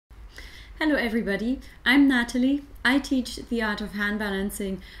Hello everybody, I'm Natalie. I teach the art of hand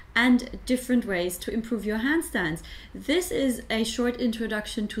balancing and different ways to improve your handstands. This is a short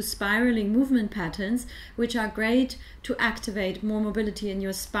introduction to spiraling movement patterns, which are great to activate more mobility in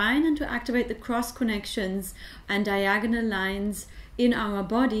your spine and to activate the cross connections and diagonal lines in our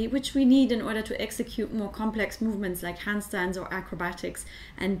body, which we need in order to execute more complex movements like handstands or acrobatics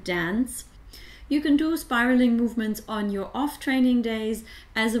and dance. You can do spiraling movements on your off training days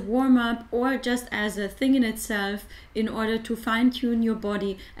as a warm-up or just as a thing in itself in order to fine-tune your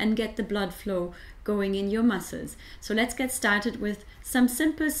body and get the blood flow going in your muscles. So let's get started with some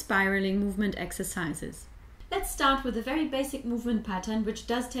simple spiraling movement exercises. Let's start with a very basic movement pattern, which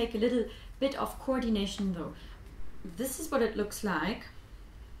does take a little bit of coordination though. This is what it looks like.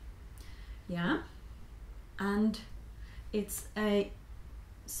 Yeah, and it's a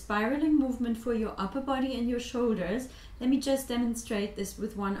spiraling movement for your upper body and your shoulders. Let me just demonstrate this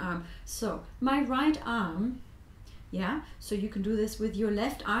with one arm. So my right arm, yeah, so you can do this with your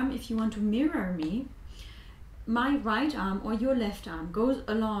left arm if you want to mirror me. My right arm or your left arm goes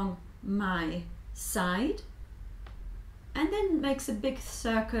along my side and then makes a big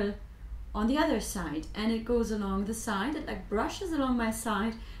circle on the other side, and it goes along the side, it like brushes along my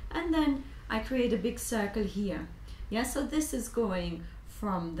side, and then I create a big circle here. Yeah, so this is going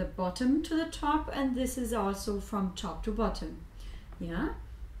from the bottom to the top, and this is also from top to bottom. Yeah,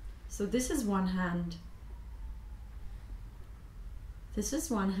 so this is one hand, this is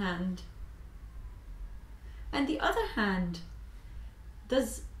one hand, and the other hand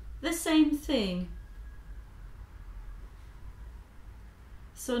does the same thing.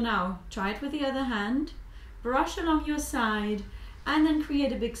 So now try it with the other hand, brush along your side and then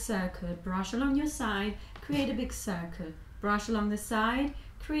create a big circle, brush along your side, create a big circle, brush along the side,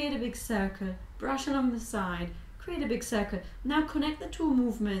 create a big circle, brush along the side, create a big circle. Now connect the two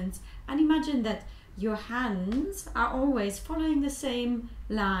movements and imagine that your hands are always following the same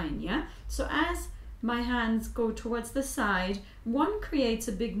line, yeah? So as my hands go towards the side, one creates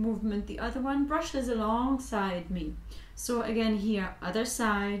a big movement, the other one brushes alongside me. So again here, other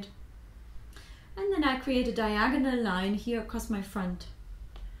side, and then I create a diagonal line here across my front,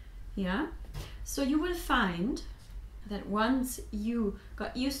 yeah? So you will find that once you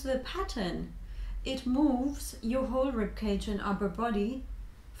got used to the pattern, it moves your whole ribcage and upper body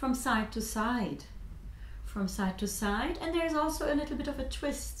from side to side, and there's also a little bit of a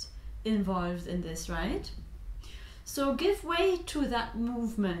twist involved in this, right? So give way to that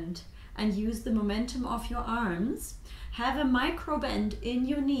movement and use the momentum of your arms. Have a micro bend in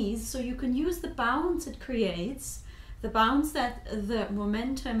your knees so you can use the bounce it creates, the bounce that the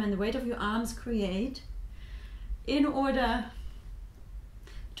momentum and the weight of your arms create, in order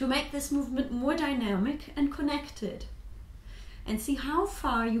to make this movement more dynamic and connected. And see how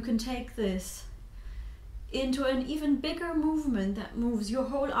far you can take this into an even bigger movement that moves your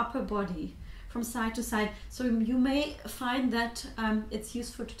whole upper body from side to side. So you may find that it's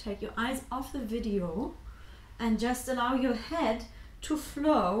useful to take your eyes off the video and just allow your head to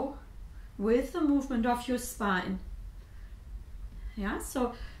flow with the movement of your spine. Yeah,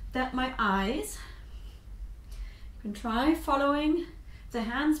 so that my eyes, you can try following the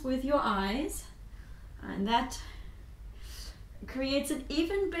hands with your eyes, and that creates an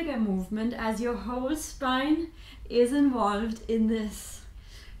even bigger movement as your whole spine is involved in this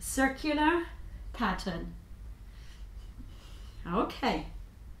circular pattern. Okay,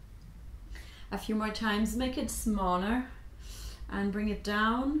 a few more times, make it smaller and bring it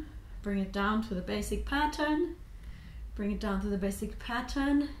down to the basic pattern, bring it down to the basic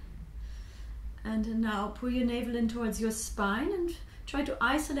pattern. And now pull your navel in towards your spine and try to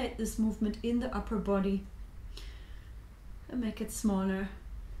isolate this movement in the upper body and make it smaller.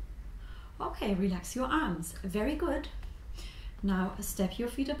 Okay, relax your arms. Very good. Now step your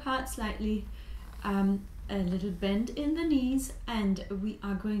feet apart slightly, a little bend in the knees, and we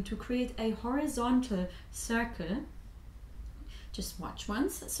are going to create a horizontal circle. Just watch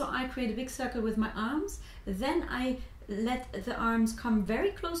once. So I create a big circle with my arms, then I let the arms come very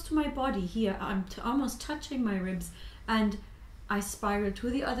close to my body here. I'm almost touching my ribs, and I spiral to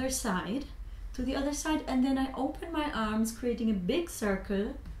the other side, and then I open my arms, creating a big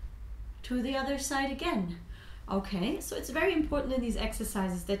circle to the other side again. Okay, so it's very important in these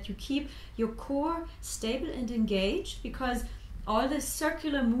exercises that you keep your core stable and engaged, because all this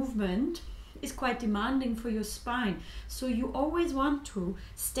circular movement is quite demanding for your spine. So you always want to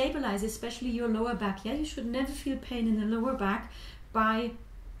stabilize, especially your lower back. Yeah, you should never feel pain in the lower back.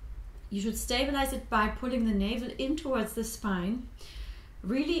 You should stabilize it by pulling the navel in towards the spine,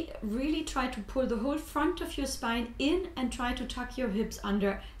 really try to pull the whole front of your spine in and try to tuck your hips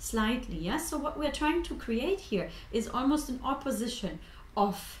under slightly. Yeah, so what we're trying to create here is almost an opposition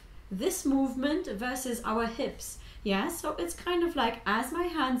of this movement versus our hips. Yeah, so it's kind of like, as my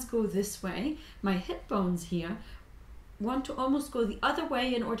hands go this way, my hip bones here want to almost go the other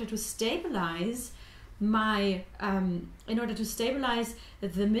way in order to stabilize my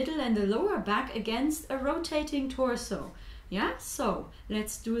the middle and the lower back against a rotating torso. Yeah, so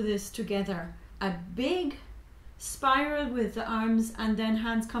let's do this together. A big spiral with the arms, and then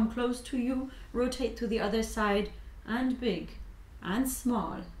hands come close to you, rotate to the other side, and big and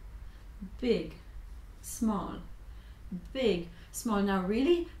small, big, small, big, small. Now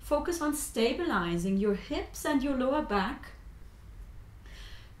really focus on stabilizing your hips and your lower back,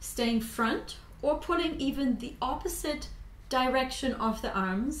 staying front or pulling even the opposite direction of the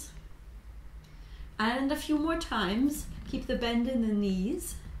arms. And a few more times. Keep the bend in the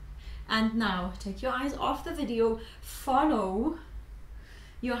knees. And now take your eyes off the video. Follow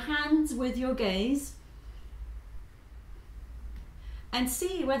your hands with your gaze. And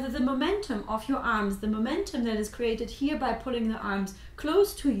see whether the momentum of your arms, the momentum that is created here by pulling the arms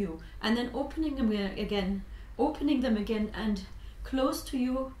close to you and then opening them again and close to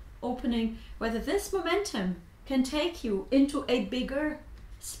you, opening, whether this momentum can take you into a bigger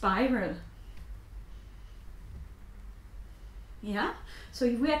spiral. Yeah, so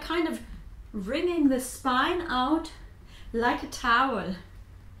we are kind of wringing the spine out like a towel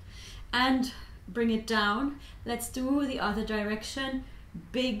and bring it down. Let's do the other direction.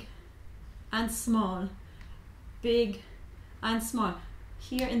 Big and small, big and small.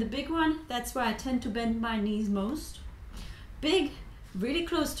 Here in the big one, that's where I tend to bend my knees most. Big, really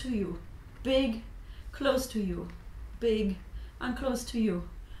close to you. Big, close to you. Big and close to you.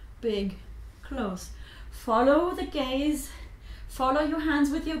 Big, close. Follow the gaze. Follow your hands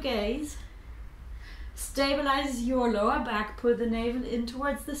with your gaze. Stabilize your lower back. Pull the navel in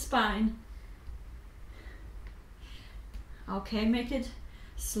towards the spine. Okay, make it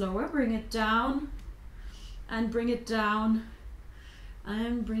slower. Bring it down and bring it down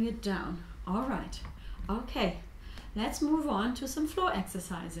and bring it down. All right. Okay, let's move on to some floor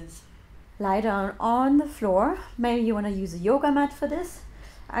exercises. Lie down on the floor. Maybe you want to use a yoga mat for this.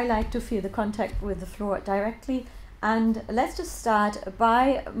 I like to feel the contact with the floor directly. And let's just start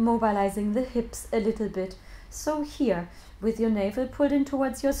by mobilizing the hips a little bit. So here, with your navel pulled in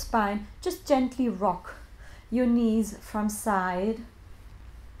towards your spine, just gently rock your knees from side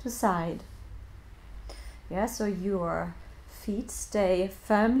to side. Yeah, so your feet stay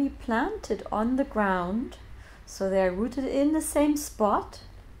firmly planted on the ground, so they're rooted in the same spot,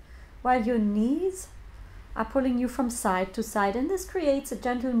 while your knees are pulling you from side to side, and this creates a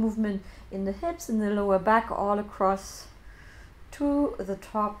gentle movement in the hips and the lower back all across to the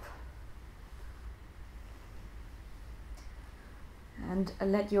top. And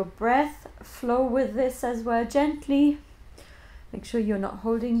let your breath flow with this as well, gently. Make sure you're not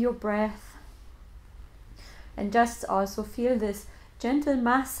holding your breath. And just also feel this gentle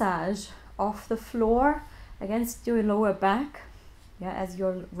massage of the floor against your lower back. Yeah, as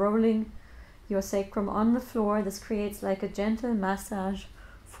you're rolling your sacrum on the floor, this creates like a gentle massage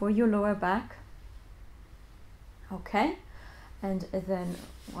for your lower back. Okay, and then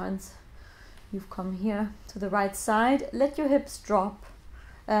once you've come here to the right side, let your hips drop,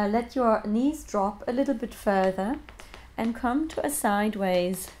 let your knees drop a little bit further and come to a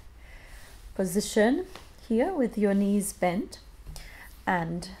sideways position here with your knees bent,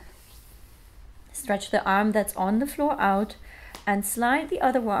 and stretch the arm that's on the floor out and slide the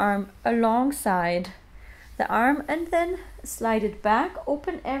other arm alongside the arm, and then slide it back,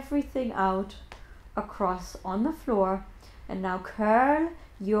 open everything out across on the floor, and now curl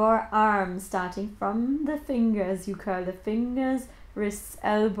your arms starting from the fingers. You curl the fingers, wrists,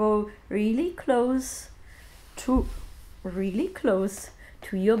 elbow really close to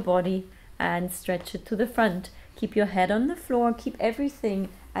your body, and stretch it to the front. Keep your head on the floor, keep everything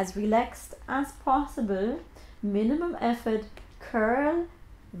as relaxed as possible, minimum effort. Curl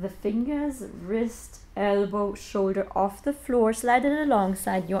the fingers, wrist, elbow, shoulder off the floor, slide it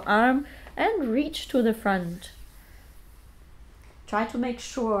alongside your arm and reach to the front. Try to make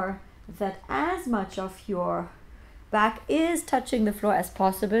sure that as much of your back is touching the floor as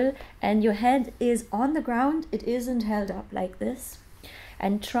possible and your head is on the ground. It isn't held up like this.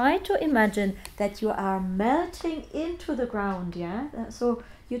 And try to imagine that you are melting into the ground, yeah? So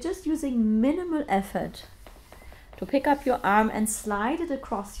you're just using minimal effort to pick up your arm and slide it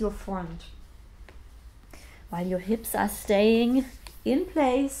across your front, while your hips are staying in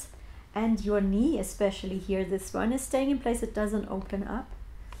place and your knee, especially here, this one is staying in place, it doesn't open up.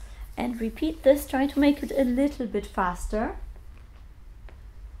 And repeat this, try to make it a little bit faster.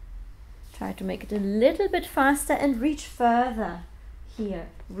 Try to make it a little bit faster and reach further here,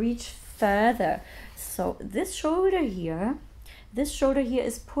 reach further. So this shoulder here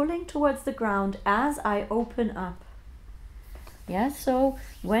is pulling towards the ground as I open up. Yeah, so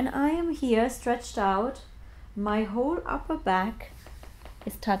when I am here stretched out, my whole upper back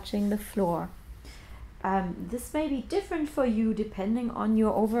is touching the floor. This may be different for you depending on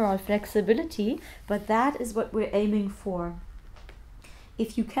your overall flexibility, but that is what we're aiming for.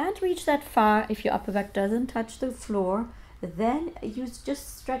 If you can't reach that far, if your upper back doesn't touch the floor, then you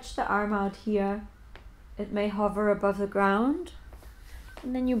just stretch the arm out here. It may hover above the ground,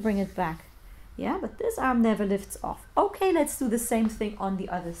 and then you bring it back. Yeah, but this arm never lifts off. Okay, let's do the same thing on the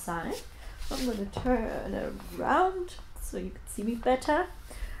other side. I'm going to turn around so you can see me better.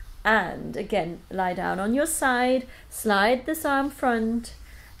 And again, lie down on your side, slide this arm front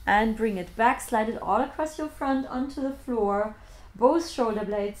and bring it back. Slide it all across your front onto the floor. Both shoulder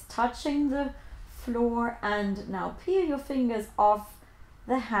blades touching the floor, and now peel your fingers off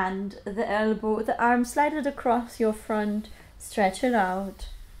the hand, the elbow, the arm, slide it across your front, stretch it out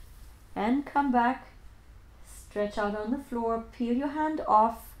and come back, stretch out on the floor, peel your hand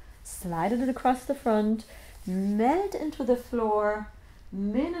off, slide it across the front, melt into the floor,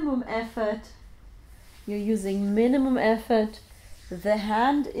 minimum effort. You're using minimum effort. The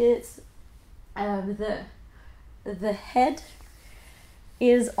hand is, the head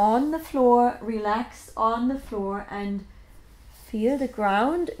is on the floor, relax on the floor and feel the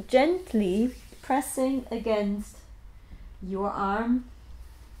ground gently pressing against your arm,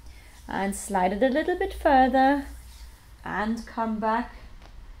 and slide it a little bit further and come back,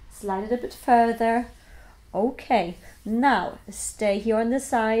 slide it a bit further. Okay, now stay here on the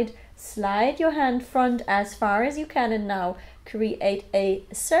side, slide your hand front as far as you can, and now create a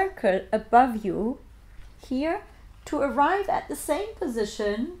circle above you here to arrive at the same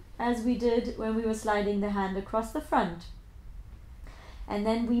position as we did when we were sliding the hand across the front. And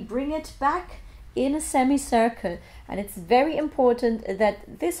then we bring it back in a semicircle, and it's very important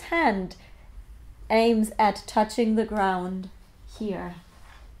that this hand aims at touching the ground here.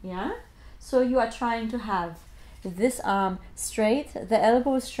 Yeah, so you are trying to have this arm straight, the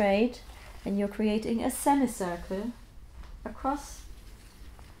elbow straight, and you're creating a semicircle across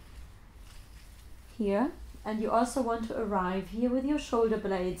here. And you also want to arrive here with your shoulder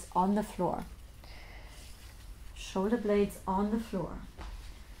blades on the floor. Shoulder blades on the floor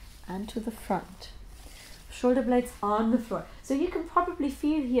and to the front. Shoulder blades on the floor. So you can probably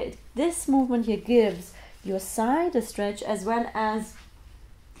feel here, this movement here gives your side a stretch as well as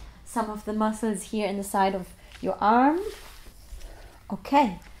some of the muscles here in the side of your arm.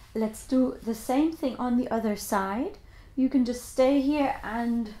 Okay, let's do the same thing on the other side. You can just stay here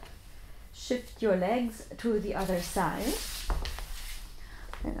and shift your legs to the other side.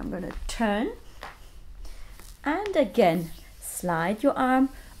 And I'm going to turn. And again, slide your arm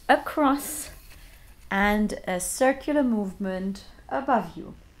across and a circular movement above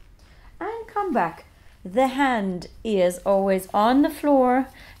you. And come back. The hand is always on the floor,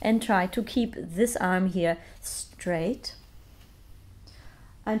 and try to keep this arm here straight.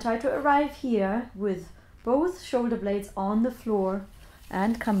 And try to arrive here with both shoulder blades on the floor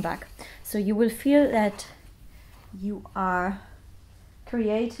and come back. So you will feel that you are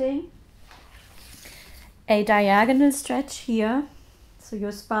creating a diagonal stretch here. So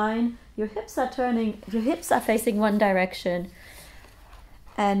your spine, your hips are turning, your hips are facing one direction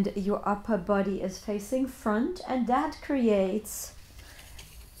and your upper body is facing front, and that creates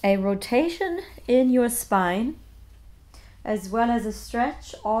a rotation in your spine as well as a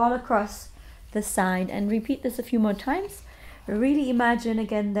stretch all across the side. And repeat this a few more times. Really imagine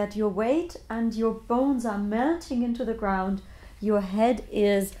again that your weight and your bones are melting into the ground. Your head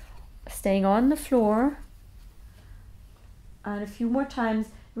is staying on the floor. And a few more times,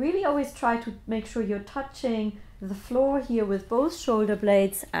 really always try to make sure you're touching the floor here with both shoulder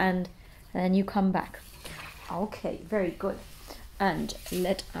blades, and then you come back. Okay, very good. And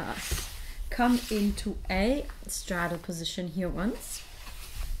let us come into a straddle position here once.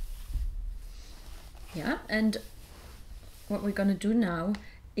 Yeah, and what we're going to do now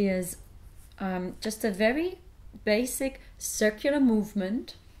is just a very basic circular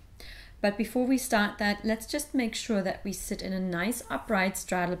movement. But before we start that, let's just make sure that we sit in a nice upright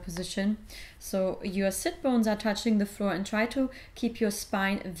straddle position. So your sit bones are touching the floor, and try to keep your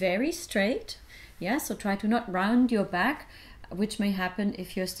spine very straight. Yeah, so try to not round your back, which may happen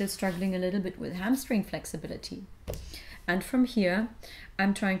if you're still struggling a little bit with hamstring flexibility. And from here,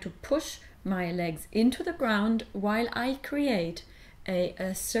 I'm trying to push my legs into the ground while I create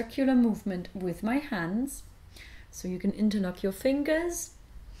a circular movement with my hands. So you can interlock your fingers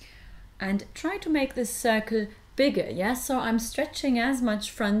and try to make this circle bigger. Yes, so I'm stretching as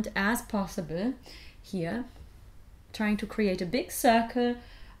much front as possible here, trying to create a big circle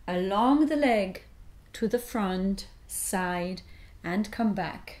along the leg to the front, side, and come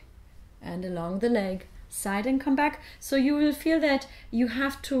back, and along the leg, side, and come back. So you will feel that you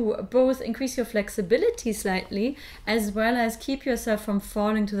have to both increase your flexibility slightly as well as keep yourself from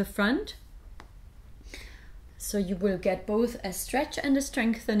falling to the front. So you will get both a stretch and a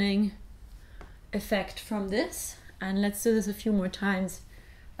strengthening effect from this. And let's do this a few more times.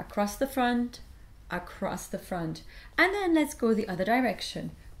 Across the front, and then let's go the other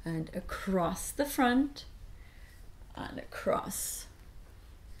direction, and across the front, and across,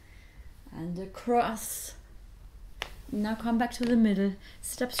 and across. Now come back to the middle,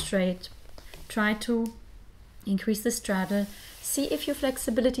 sit up straight, try to increase the straddle. See if your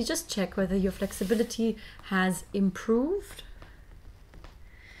flexibility, just check whether your flexibility has improved,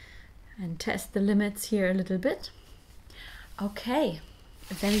 and test the limits here a little bit. Okay,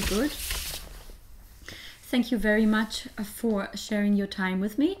 very good. Thank you very much for sharing your time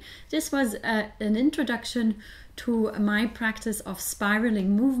with me. This was an introduction to my practice of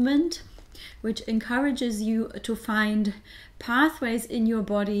spiraling movement, which encourages you to find pathways in your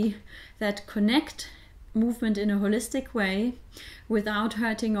body that connect movement in a holistic way without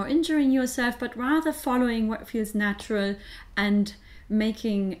hurting or injuring yourself, but rather following what feels natural and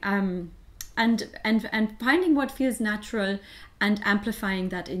making and finding what feels natural and amplifying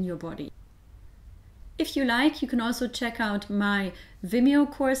that in your body. If you like, you can also check out my Vimeo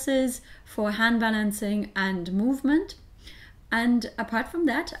courses for hand balancing and movement. And apart from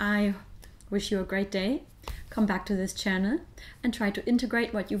that, I wish you a great day. Come back to this channel and try to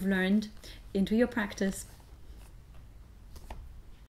integrate what you've learned into your practice.